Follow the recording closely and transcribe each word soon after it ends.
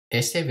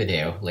Este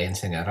video le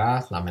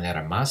enseñará la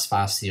manera más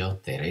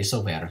fácil de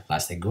resolver la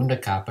segunda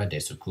capa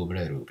de su cubo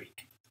de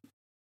Rubik.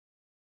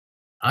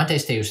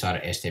 Antes de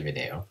usar este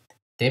video,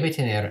 debe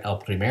tener el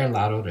primer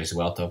lado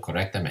resuelto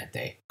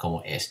correctamente,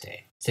 como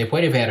este. Se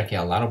puede ver que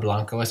el lado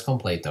blanco es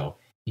completo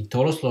y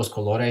todos los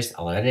colores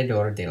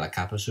alrededor de la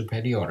capa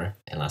superior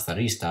en las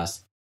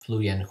aristas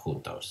fluyen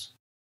juntos.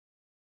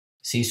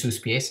 Si sus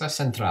piezas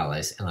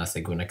centrales en la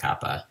segunda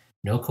capa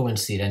no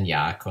coinciden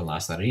ya con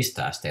las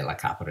aristas de la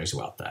capa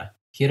resuelta,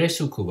 gire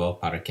su cubo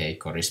para que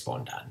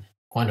correspondan.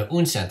 Cuando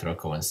un centro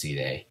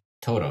coincide,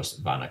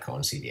 todos van a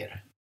coincidir.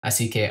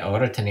 Así que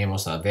ahora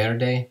tenemos el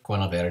verde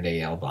con el verde y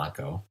el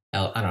blanco,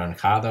 el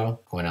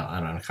anaranjado con el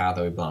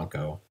anaranjado y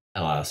blanco,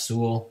 el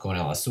azul con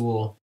el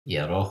azul y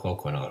el rojo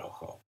con el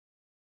rojo.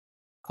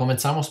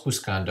 Comenzamos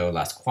buscando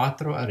las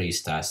 4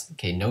 aristas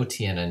que no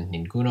tienen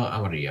ninguno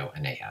amarillo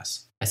en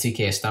ellas. Así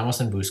que estamos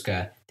en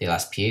busca de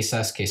las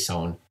piezas que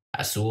son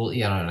azul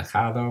y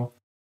anaranjado,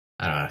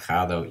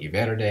 anaranjado y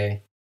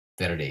verde,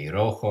 verde y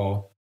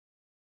rojo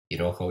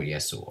y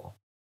azul.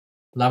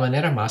 La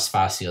manera más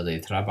fácil de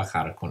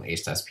trabajar con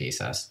estas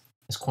piezas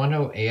es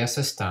cuando ellas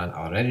están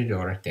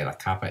alrededor de la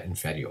capa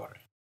inferior.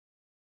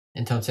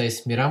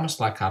 Entonces miramos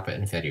la capa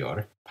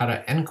inferior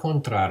para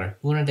encontrar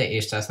una de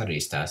estas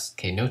aristas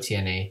que no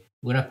tiene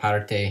una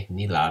parte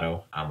ni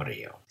lado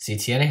amarillo. Si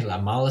tiene la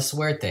mala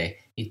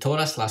suerte y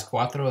todas las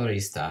 4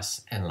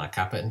 aristas en la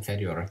capa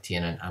inferior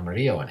tienen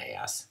amarillo en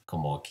ellas,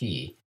 como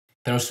aquí,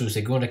 pero su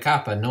segunda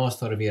capa no es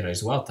todavía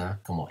resuelta,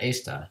 como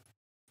esta,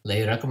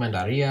 le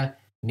recomendaría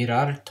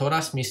mirar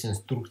todas mis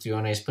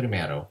instrucciones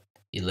primero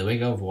y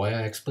luego voy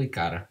a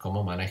explicar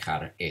cómo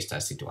manejar esta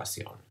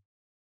situación.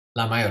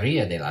 La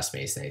mayoría de las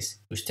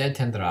veces, usted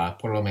tendrá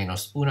por lo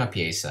menos una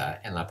pieza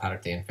en la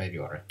parte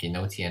inferior que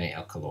no tiene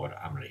el color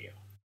amarillo.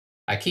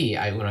 Aquí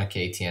hay una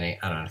que tiene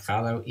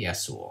anaranjado y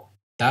azul.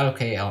 Dado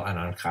que el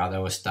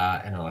anaranjado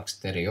está en el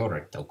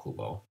exterior del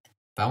cubo,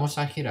 vamos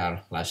a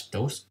girar las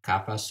 2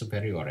 capas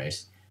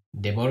superiores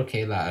de modo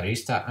que la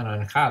arista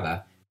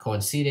anaranjada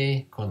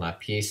coincide con la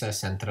pieza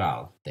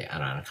central de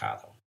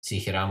anaranjado. Si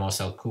giramos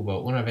el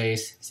cubo una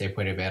vez, se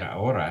puede ver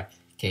ahora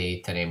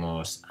que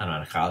tenemos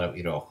anaranjado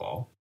y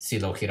rojo. Si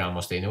lo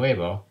giramos de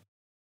nuevo,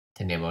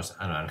 tenemos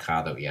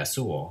anaranjado y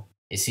azul.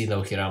 Y si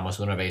lo giramos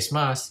una vez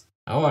más,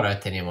 ahora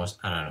tenemos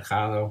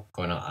anaranjado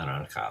con el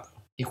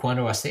anaranjado. Y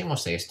cuando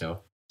hacemos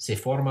esto, se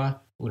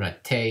forma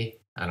una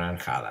T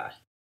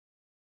anaranjada.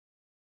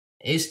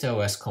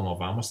 Esto es como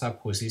vamos a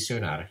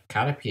posicionar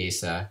cada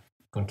pieza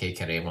con que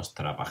queremos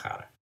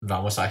trabajar.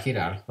 Vamos a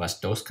girar las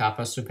 2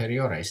 capas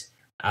superiores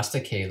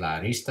hasta que la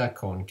arista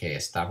con que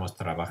estamos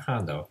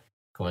trabajando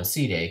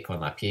coincide con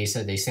la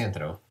pieza de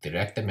centro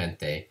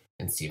directamente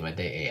encima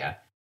de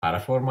ella para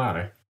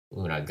formar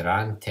una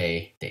gran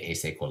T de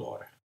ese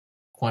color.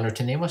 Cuando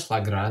tenemos la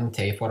gran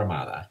T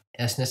formada,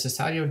 es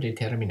necesario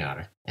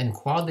determinar en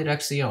cuál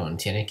dirección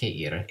tiene que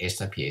ir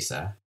esta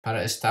pieza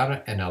para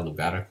estar en el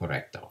lugar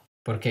correcto.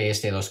 Porque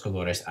es de los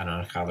colores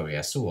anaranjado y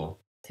azul,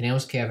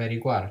 tenemos que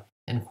averiguar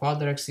en cuál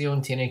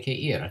dirección tiene que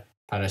ir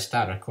para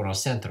estar con el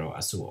centro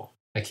azul.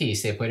 Aquí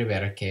se puede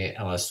ver que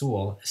el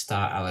azul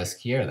está a la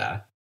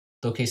izquierda,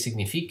 lo que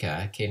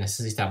significa que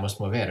necesitamos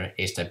mover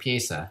esta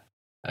pieza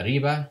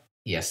arriba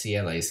y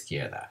hacia la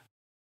izquierda.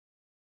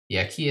 Y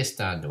aquí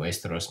están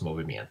nuestros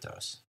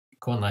movimientos.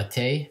 Con la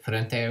T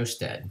frente a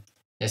usted,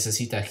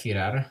 necesita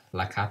girar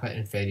la capa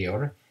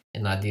inferior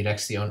en la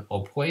dirección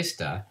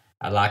opuesta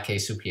a la que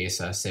su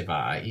pieza se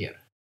va a ir.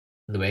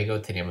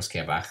 Luego tenemos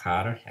que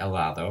bajar el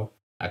lado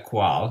a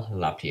cual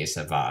la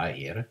pieza va a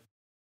ir.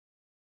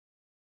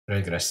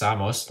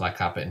 Regresamos la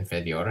capa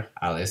inferior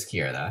a la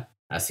izquierda,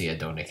 hacia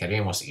donde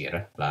queremos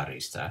ir la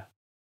arista,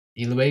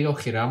 y luego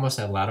giramos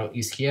el lado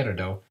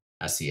izquierdo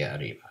hacia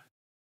arriba.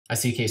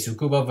 Así que su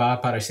cubo va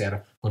a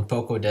parecer un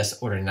poco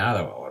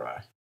desordenado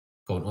ahora,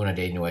 con una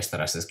de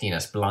nuestras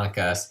esquinas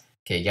blancas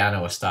que ya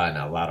no está en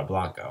el lado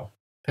blanco,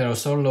 pero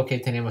solo lo que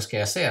tenemos que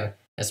hacer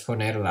es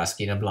poner la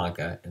esquina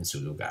blanca en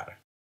su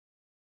lugar.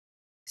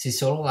 Si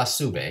solo la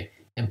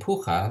sube,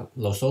 empuja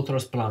los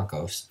otros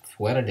blancos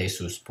fuera de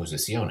sus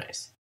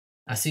posiciones.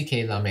 Así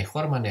que la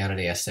mejor manera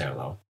de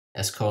hacerlo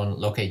es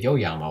con lo que yo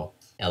llamo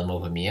el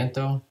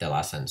movimiento del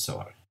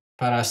ascensor.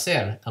 Para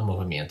hacer el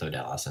movimiento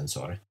del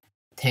ascensor,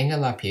 tenga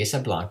la pieza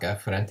blanca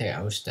frente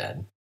a usted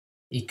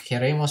y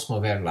queremos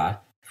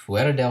moverla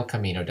fuera del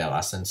camino del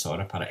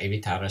ascensor para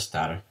evitar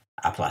estar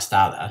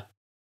aplastada.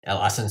 El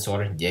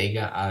ascensor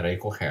llega a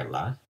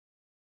recogerla.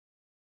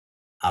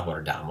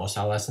 Abordamos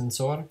al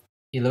ascensor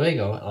y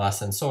luego el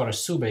ascensor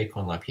sube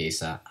con la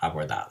pieza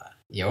abordada.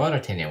 Y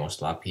ahora tenemos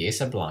la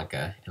pieza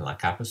blanca en la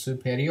capa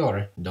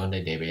superior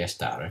donde debe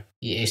estar,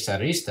 y esta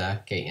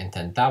arista que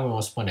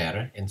intentábamos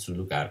poner en su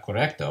lugar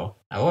correcto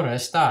ahora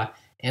está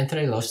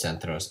entre los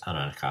centros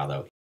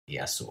anaranjado y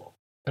azul.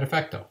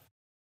 Perfecto.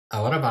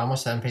 Ahora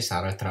vamos a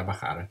empezar a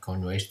trabajar con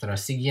nuestra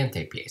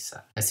siguiente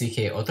pieza. Así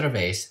que otra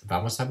vez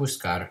vamos a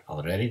buscar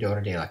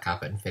alrededor de la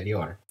capa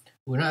inferior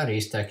una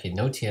arista que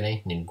no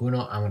tiene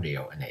ninguno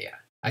amarillo en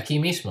ella. Aquí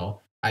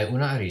mismo hay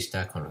una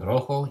arista con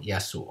rojo y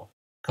azul.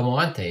 Como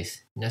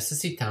antes,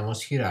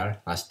 necesitamos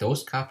girar las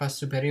dos capas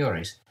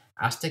superiores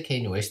hasta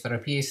que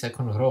nuestra pieza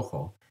con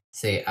rojo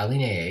se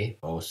alinee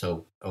o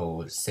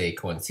se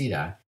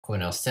coincida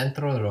con el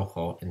centro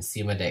rojo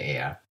encima de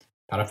ella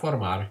para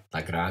formar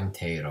la gran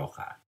T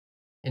roja.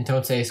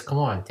 Entonces,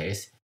 como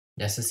antes,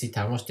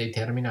 necesitamos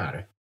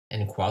determinar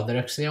en cuál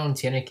dirección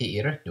tiene que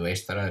ir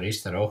nuestra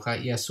arista roja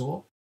y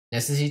azul.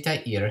 Necesita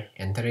ir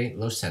entre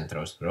los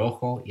centros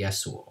rojo y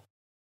azul,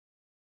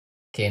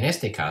 que en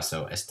este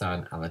caso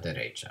están a la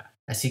derecha.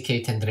 Así que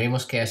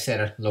tendremos que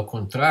hacer lo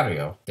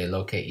contrario de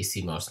lo que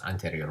hicimos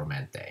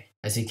anteriormente.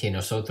 Así que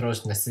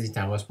nosotros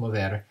necesitamos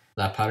mover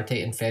la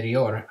parte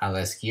inferior a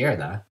la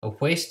izquierda,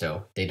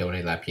 opuesto de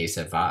donde la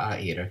pieza va a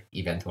ir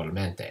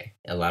eventualmente.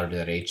 El lado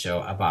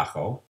derecho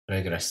abajo,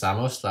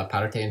 regresamos la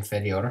parte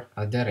inferior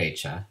a la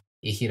derecha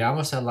y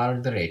giramos el lado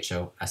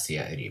derecho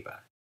hacia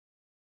arriba.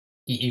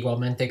 Y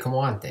igualmente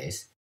como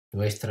antes,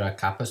 nuestra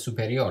capa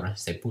superior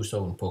se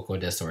puso un poco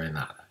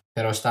desordenada.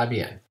 Pero está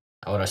bien,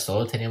 ahora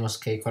solo tenemos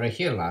que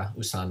corregirla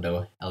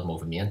usando el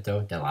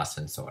movimiento del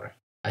ascensor.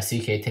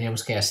 Así que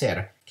tenemos que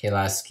hacer que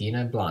la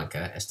esquina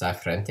blanca está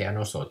frente a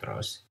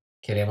nosotros.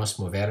 Queremos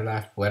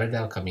moverla fuera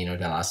del camino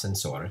del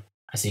ascensor,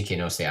 así que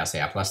no se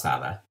hace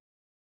aplastada.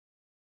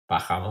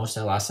 Bajamos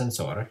el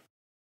ascensor,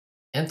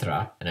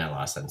 entra en el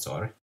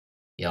ascensor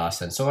y el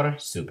ascensor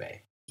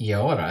sube. Y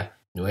ahora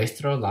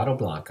nuestro lado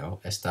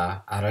blanco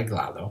está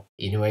arreglado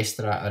y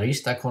nuestra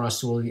arista con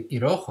azul y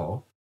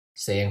rojo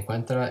se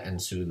encuentra en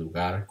su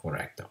lugar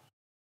correcto.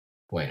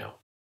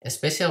 Bueno,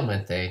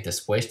 especialmente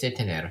después de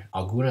tener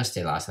algunas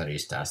de las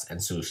aristas en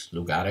sus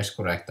lugares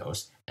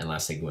correctos en la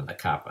segunda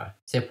capa,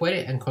 se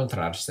puede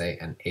encontrarse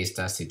en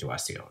esta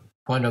situación.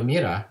 Cuando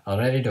mira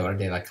alrededor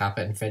de la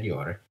capa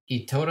inferior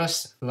y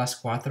todas las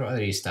 4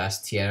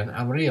 aristas tienen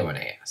amarillo en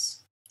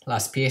ellas.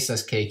 Las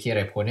piezas que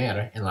quiere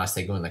poner en la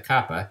segunda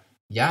capa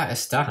ya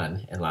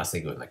están en la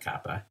segunda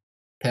capa,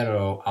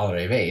 pero al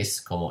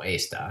revés como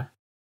esta,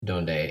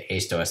 donde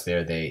esto es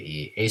verde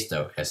y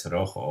esto es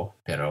rojo,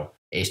 pero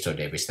esto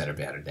debe ser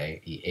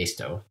verde y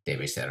esto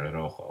debe ser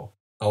rojo,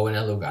 o en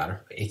el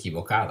lugar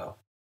equivocado.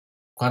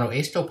 Cuando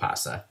esto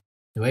pasa,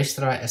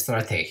 nuestra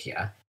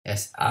estrategia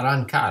es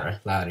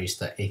arrancar la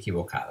arista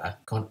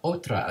equivocada con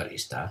otra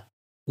arista,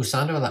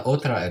 usando la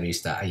otra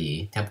arista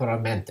allí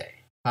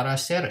temporalmente. Para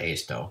hacer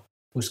esto,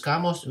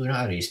 buscamos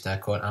una arista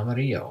con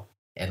amarillo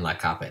en la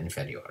capa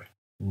inferior,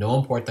 no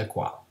importa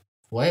cuál.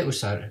 Voy a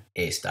usar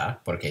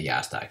esta porque ya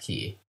está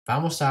aquí.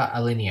 Vamos a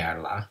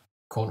alinearla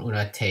con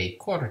una T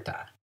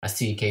corta,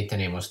 así que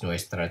tenemos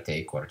nuestra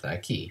T corta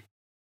aquí.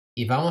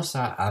 Y vamos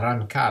a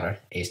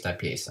arrancar esta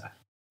pieza.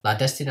 La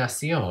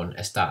destinación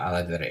está a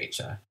la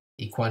derecha,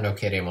 y cuando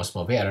queremos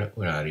mover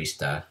una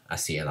arista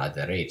hacia la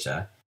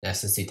derecha,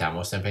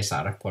 necesitamos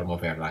empezar por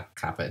mover la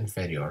capa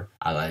inferior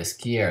a la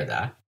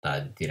izquierda,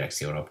 la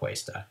dirección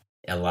opuesta.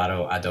 El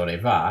lado a donde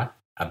va,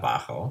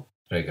 abajo,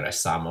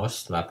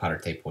 regresamos la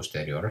parte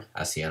posterior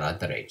hacia la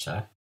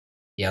derecha,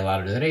 y el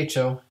lado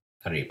derecho,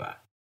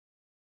 arriba.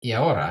 Y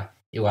ahora,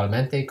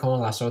 igualmente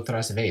como las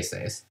otras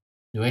veces,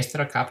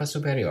 nuestra capa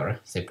superior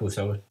se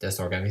puso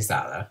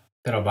desorganizada,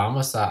 pero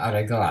vamos a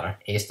arreglar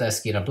esta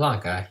esquina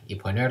blanca y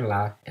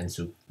ponerla en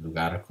su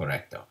lugar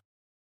correcto.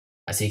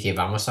 Así que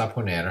vamos a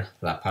poner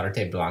la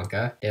parte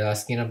blanca de la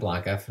esquina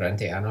blanca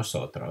frente a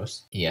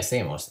nosotros y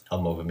hacemos el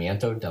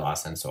movimiento del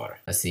ascensor.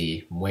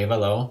 Así,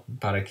 muévalo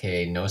para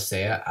que no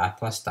sea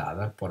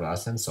aplastada por el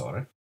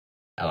ascensor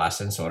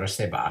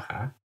se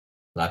baja,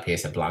 la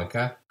pieza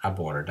blanca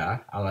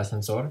aborda al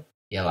ascensor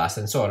y el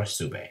ascensor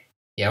sube.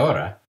 Y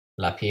ahora,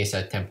 la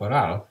pieza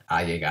temporal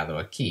ha llegado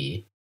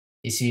aquí,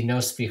 y si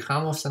nos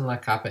fijamos en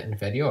la capa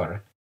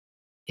inferior,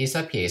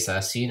 esa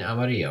pieza sin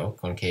amarillo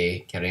con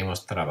que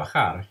queremos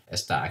trabajar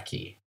está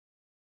aquí.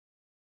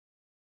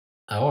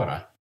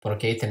 Ahora,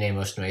 porque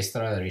tenemos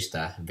nuestra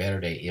arista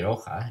verde y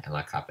roja en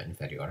la capa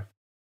inferior,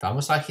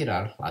 vamos a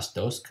girar las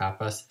dos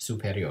capas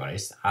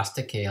superiores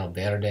hasta que el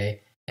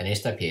verde en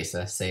esta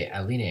pieza se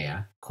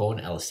alinea con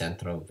el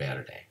centro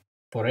verde.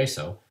 Por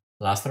eso,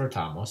 las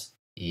rotamos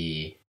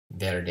y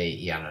verde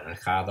y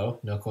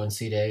anaranjado no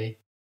coinciden.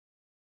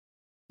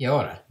 Y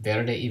ahora,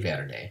 verde y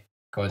verde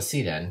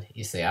coinciden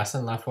y se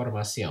hacen la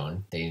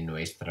formación de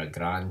nuestra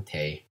gran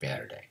T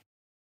verde.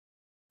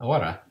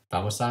 Ahora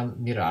vamos a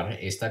mirar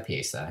esta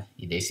pieza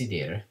y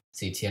decidir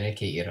si tiene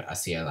que ir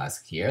hacia la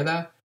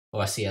izquierda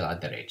o hacia la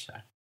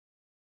derecha.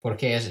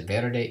 Porque es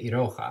verde y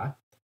roja,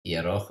 y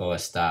el rojo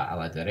está a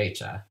la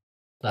derecha,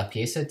 la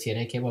pieza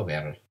tiene que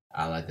mover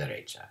a la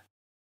derecha.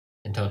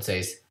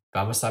 Entonces,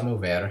 vamos a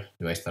mover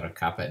nuestra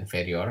capa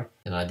inferior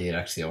en la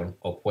dirección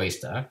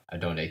opuesta a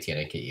donde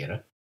tiene que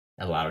ir,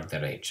 el lado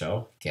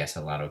derecho, que es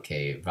el lado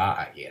que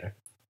va a ir,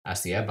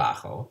 hacia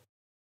abajo.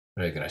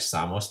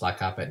 Regresamos la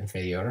capa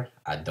inferior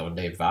a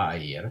donde va a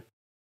ir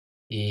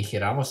y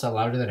giramos al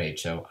lado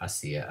derecho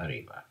hacia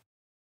arriba.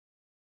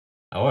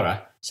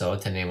 Ahora solo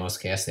tenemos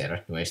que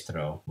hacer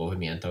nuestro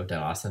movimiento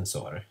del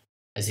ascensor,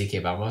 así que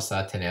vamos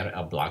a tener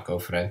el blanco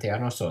frente a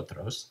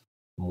nosotros,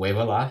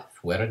 muévala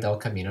fuera del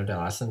camino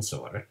del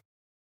ascensor,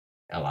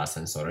 el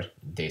ascensor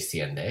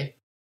desciende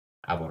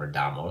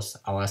abordamos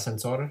al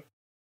ascensor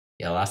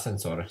y el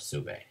ascensor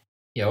sube.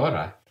 Y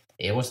ahora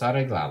hemos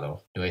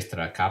arreglado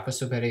nuestra capa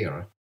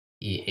superior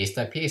y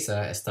esta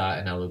pieza está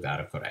en el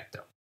lugar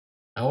correcto.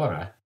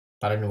 Ahora,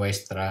 para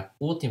nuestra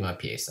última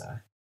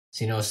pieza,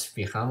 si nos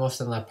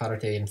fijamos en la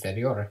parte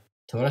inferior,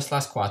 todas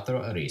las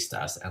 4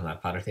 aristas en la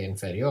parte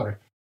inferior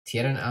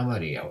tienen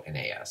amarillo en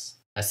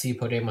ellas. Así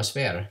podemos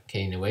ver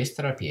que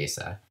nuestra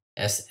pieza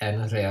es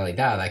en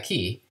realidad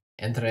aquí,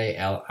 entre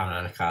el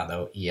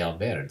anaranjado y el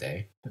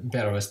verde,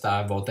 pero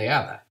está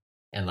volteada,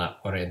 en la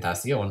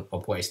orientación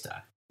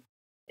opuesta.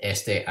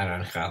 Este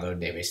anaranjado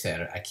debe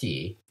ser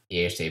aquí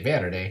y este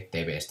verde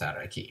debe estar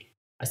aquí.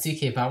 Así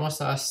que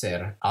vamos a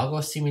hacer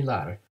algo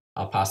similar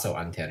al paso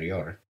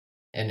anterior,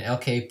 en el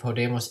que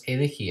podemos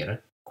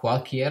elegir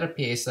cualquier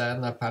pieza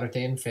en la parte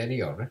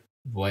inferior.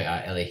 Voy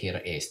a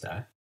elegir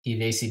esta, y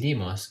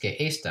decidimos que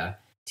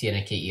esta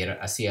tiene que ir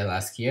hacia la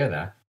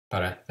izquierda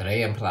para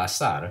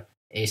reemplazar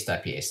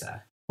esta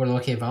pieza, por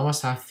lo que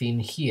vamos a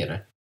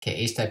fingir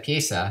que esta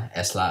pieza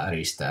es la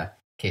arista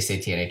que se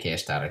tiene que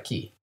estar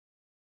aquí.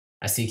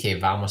 Así que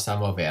vamos a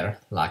mover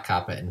la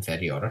capa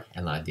inferior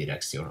en la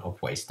dirección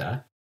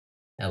opuesta,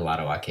 el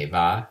lado a que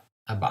va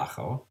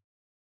abajo,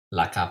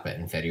 la capa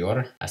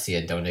inferior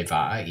hacia donde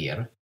va a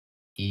ir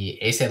y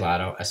ese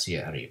lado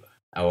hacia arriba.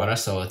 Ahora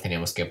solo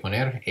tenemos que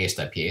poner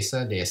esta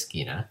pieza de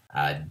esquina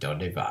a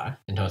donde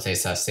va.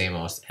 Entonces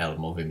hacemos el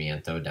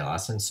movimiento del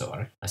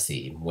ascensor.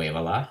 Así,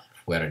 muévala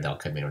fuera del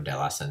camino del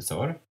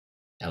ascensor.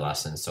 El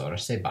ascensor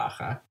se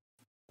baja.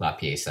 La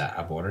pieza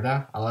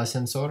aborda al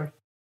ascensor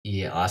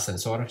y el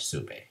ascensor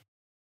sube.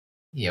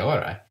 Y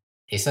ahora,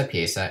 esa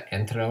pieza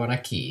entró en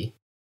aquí.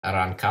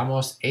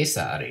 Arrancamos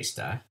esa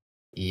arista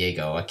y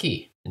llegó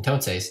aquí.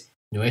 Entonces,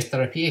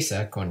 nuestra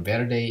pieza con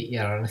verde y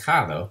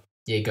anaranjado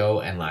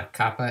llegó en la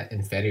capa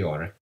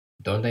inferior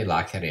donde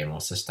la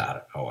queremos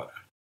estar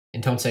ahora.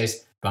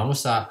 Entonces,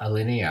 vamos a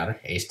alinear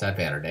esta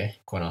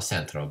verde con el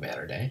centro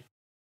verde.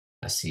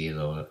 Así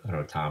lo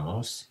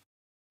rotamos.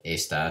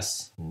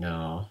 Estas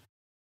no.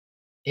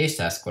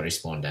 Estas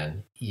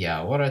corresponden y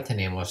ahora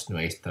tenemos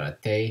nuestra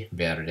T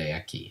verde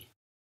aquí.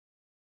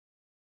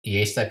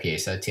 Y esta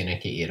pieza tiene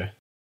que ir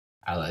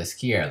a la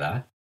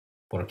izquierda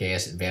porque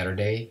es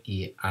verde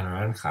y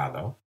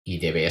anaranjado y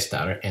debe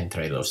estar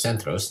entre los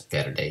centros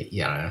verde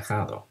y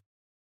anaranjado.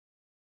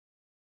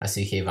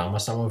 Así que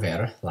vamos a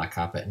mover la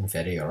capa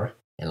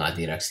inferior en la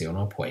dirección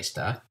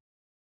opuesta,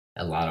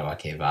 el lado a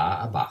que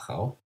va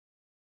abajo,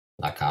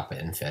 la capa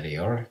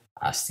inferior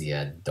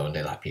hacia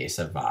donde la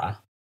pieza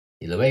va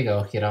y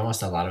luego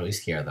giramos al lado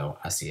izquierdo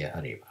hacia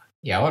arriba.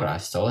 Y ahora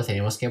solo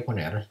tenemos que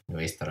poner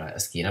nuestra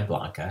esquina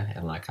blanca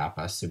en la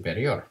capa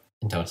superior.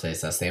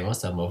 Entonces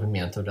hacemos el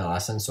movimiento del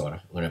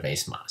ascensor una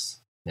vez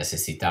más.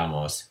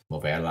 Necesitamos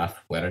moverla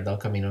fuera del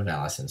camino del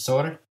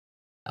ascensor.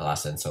 El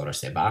ascensor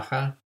se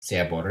baja, se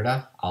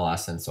aborda al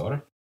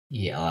ascensor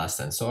y el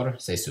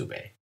ascensor se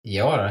sube. Y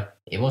ahora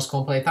hemos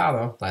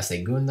completado la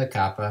segunda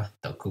capa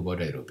del cubo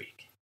de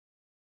Rubik.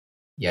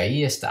 Y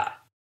ahí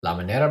está, la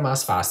manera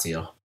más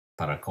fácil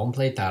para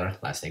completar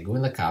la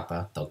segunda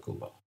capa del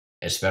cubo.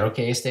 Espero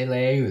que este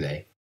le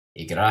ayude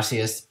y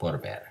gracias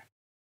por ver.